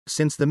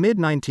Since the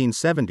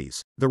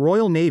mid-1970s, the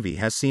Royal Navy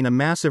has seen a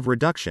massive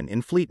reduction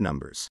in fleet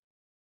numbers.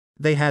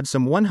 They had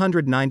some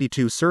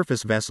 192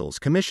 surface vessels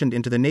commissioned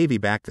into the Navy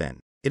back then.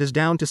 It is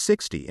down to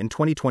 60 in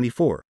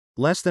 2024,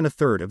 less than a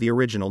third of the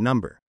original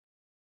number.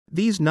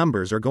 These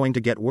numbers are going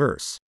to get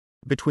worse.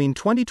 Between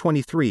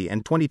 2023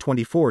 and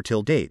 2024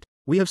 till date,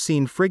 we have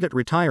seen frigate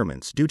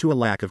retirements due to a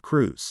lack of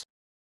crews.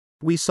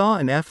 We saw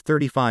an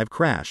F-35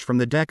 crash from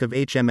the deck of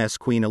HMS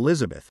Queen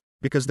Elizabeth,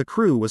 because the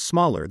crew was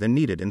smaller than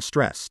needed and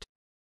stressed.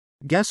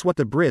 Guess what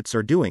the Brits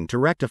are doing to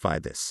rectify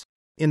this?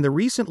 In the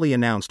recently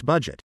announced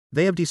budget,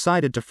 they have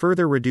decided to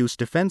further reduce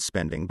defense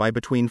spending by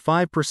between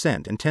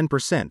 5% and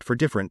 10% for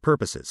different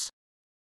purposes.